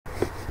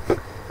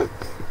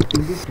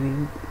In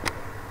between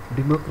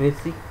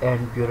democracy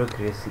and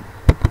bureaucracy.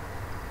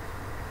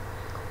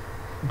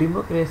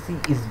 Democracy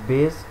is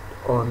based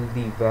on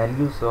the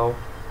values of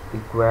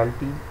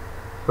equality,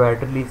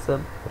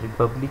 federalism,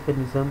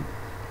 republicanism,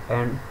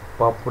 and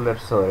popular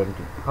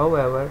sovereignty.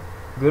 However,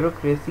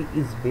 bureaucracy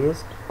is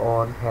based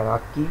on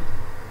hierarchy,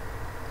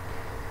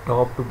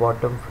 top to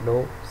bottom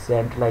flow,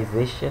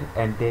 centralization,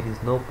 and there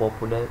is no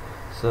popular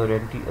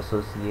sovereignty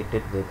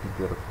associated with the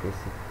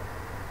bureaucracy.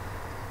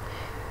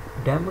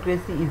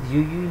 Democracy is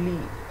usually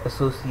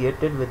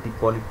associated with the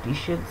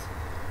politicians,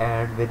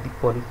 and with the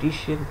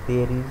politicians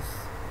there is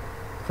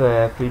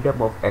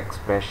freedom of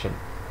expression,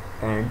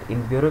 and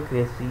in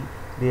bureaucracy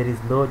there is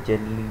no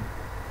generally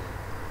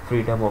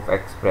freedom of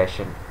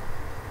expression.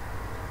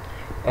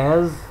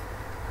 As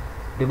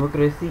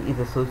democracy is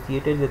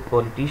associated with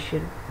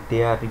politicians,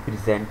 they are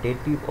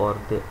representative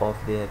of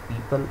their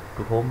people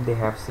to whom they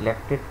have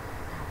selected,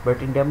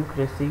 but in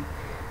democracy,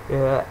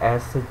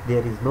 as such,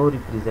 there is no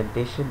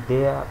representation.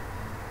 They are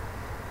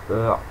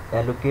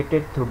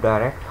allocated through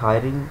direct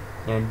hiring,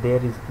 and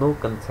there is no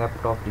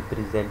concept of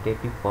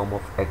representative form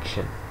of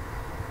action.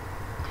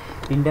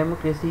 In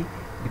democracy,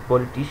 the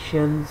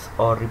politicians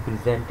or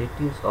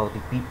representatives of the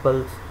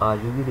peoples are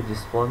usually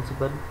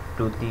responsible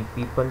to the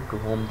people to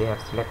whom they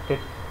have selected,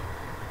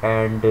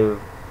 and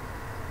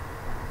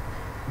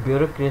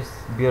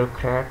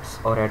bureaucrats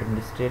or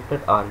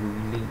administrators are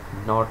usually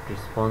not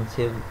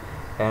responsive,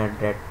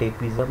 and red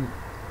tapeism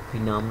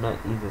phenomena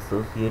is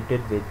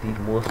associated with the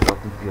most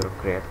of the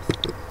bureaucrats.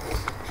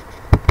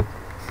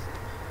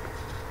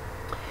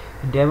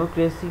 In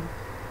democracy,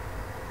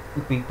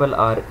 people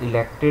are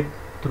elected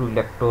through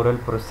electoral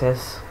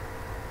process.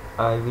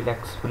 I will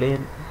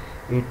explain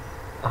it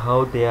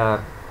how they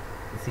are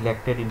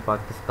selected in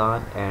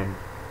Pakistan and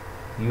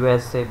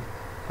USA,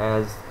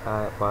 as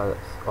I was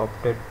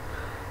opted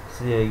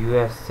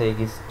USA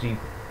history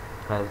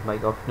as my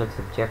optional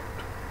subject,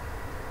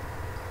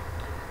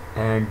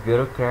 and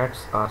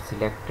bureaucrats are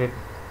selected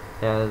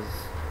as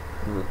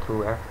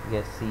through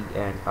FPSC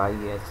and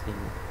IAS in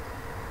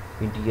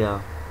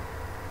India.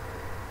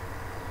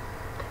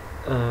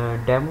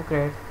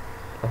 Democrats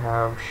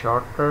have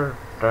shorter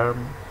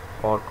term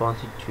or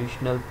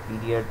constitutional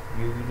period,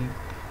 usually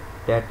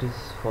that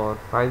is for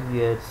 5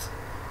 years.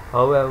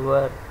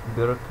 However,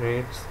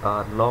 bureaucrats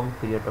are long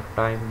period of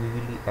time,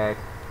 usually at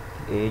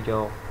the age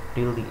of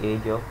till the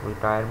age of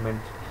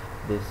retirement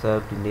they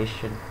serve the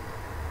nation.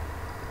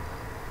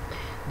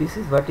 This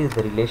is what is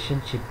the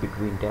relationship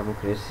between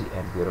democracy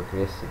and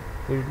bureaucracy.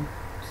 In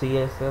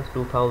CSS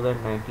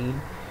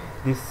 2019,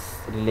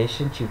 this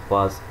relationship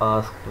was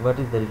asked, what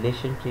is the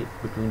relationship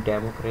between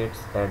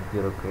democrats and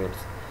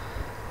bureaucrats?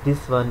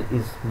 This one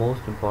is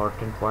most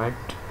important point.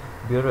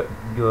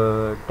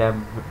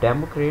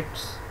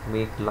 Democrats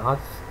make laws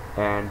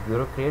and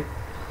bureaucrats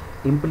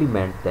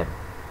implement them.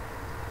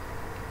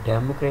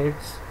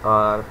 Democrats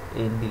are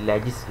in the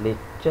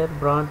legislature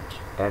branch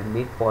and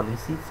make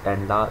policies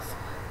and laws.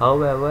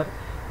 However,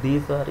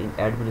 these are in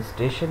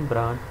administration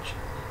branch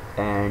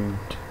and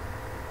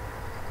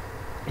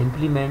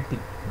implement the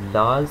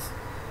laws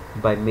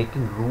by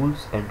making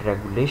rules and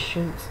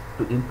regulations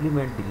to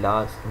implement the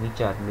laws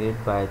which are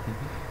made by the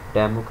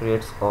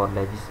democrats or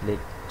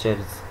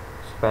legislatures,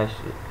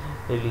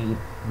 especially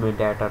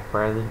that are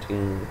present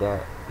in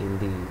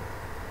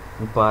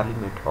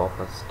parliament of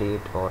a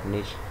state or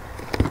nation.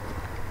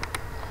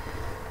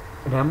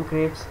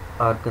 Democrats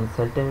are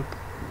consultatives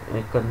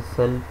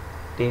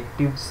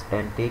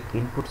and take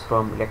inputs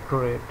from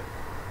electorate.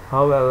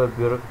 However,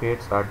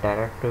 bureaucrats are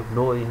directive,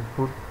 no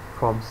input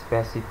from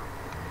specific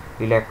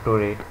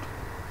electorate.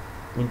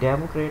 In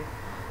Democrat,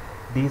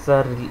 these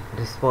are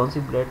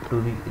responsible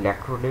to the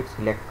electorates.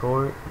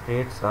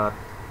 Electorates are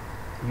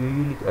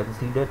usually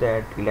considered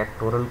at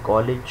electoral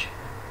college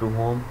to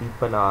whom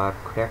people are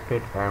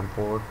elected and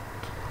vote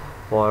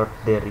for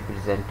their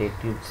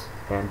representatives,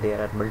 and there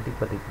are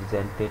multiple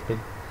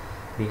representatives.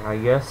 The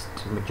highest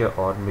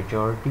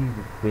majority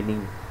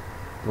winning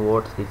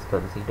votes is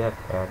considered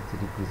as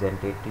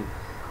representative.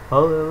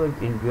 However,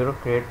 in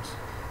bureaucrats,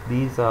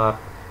 these are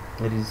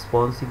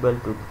responsible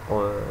to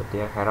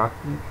their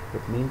hierarchy.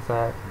 It means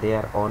that they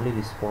are only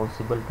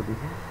responsible to be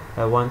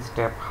one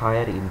step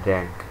higher in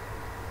rank.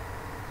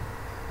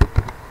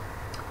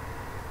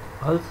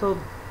 Also,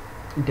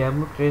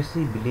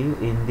 democracy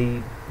believe in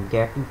the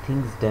getting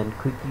things done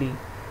quickly,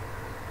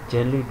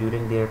 generally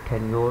during their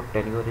tenure.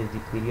 Tenure is the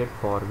period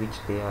for which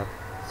they are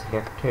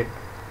selected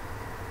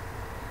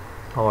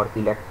or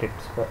elected.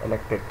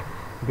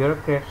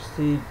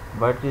 Bureaucracy,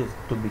 what is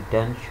to be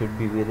done should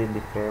be within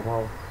the frame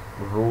of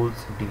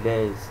rules.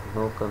 Delays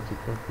no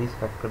consequence. This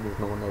factor is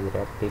known as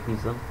red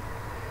tapeism.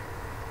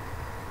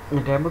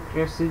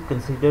 Democracy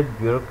considered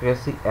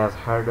bureaucracy as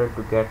harder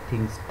to get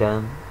things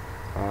done,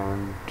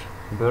 and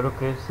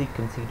bureaucracy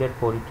considered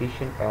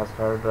politicians as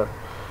harder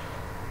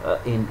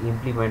in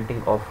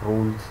implementing of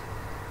rules.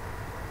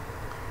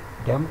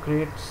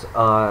 Democrats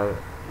are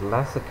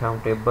less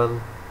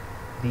accountable.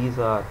 These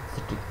are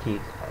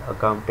strictly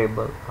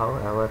accountable.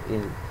 However,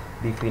 in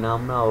The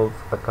phenomena of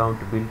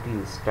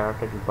accountability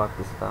started in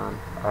Pakistan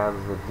as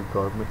the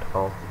government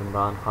of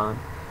Imran Khan,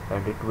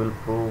 and it will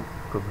prove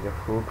to be a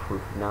fruitful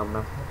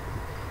phenomenon for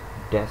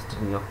the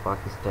destiny of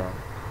Pakistan.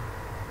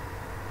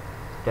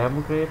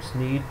 Democrats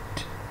need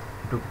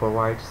to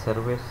provide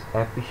service,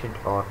 efficient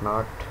or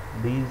not.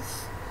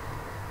 These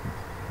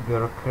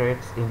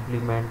bureaucrats'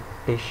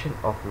 implementation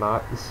of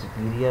law is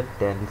superior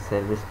than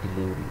service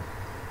delivery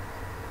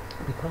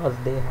because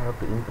they have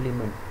to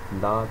implement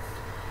laws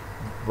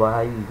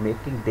by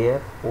making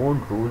their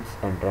own rules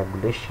and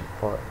regulation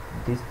for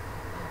this.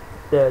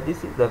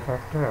 This is the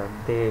factor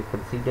they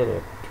consider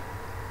it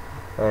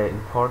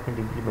important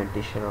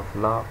implementation of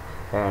law,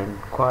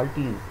 and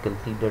quality is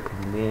considered to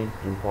be main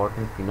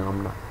important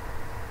phenomena.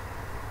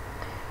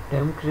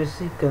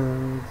 Democracy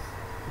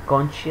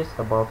conscious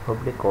about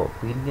public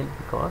opinion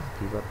because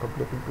these are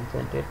public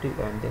representatives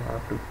and they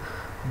have to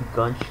be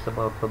conscious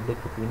about public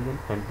opinion,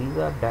 and these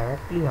are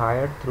directly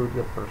hired through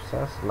the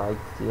process like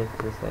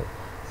CSS,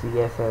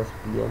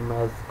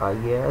 PMS,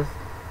 IAS.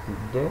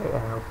 They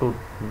have to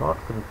not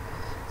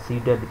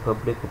consider the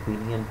public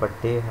opinion, but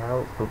they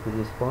have to be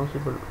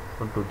responsible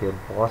to their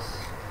boss.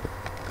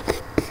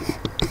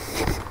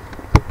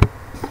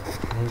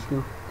 Thank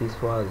you.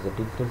 This was the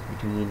difference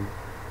between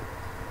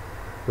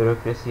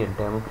bureaucracy and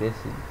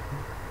democracy.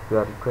 You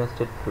are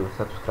requested to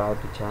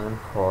subscribe the channel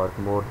for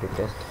more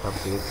latest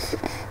updates.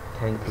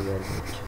 Thank you very much.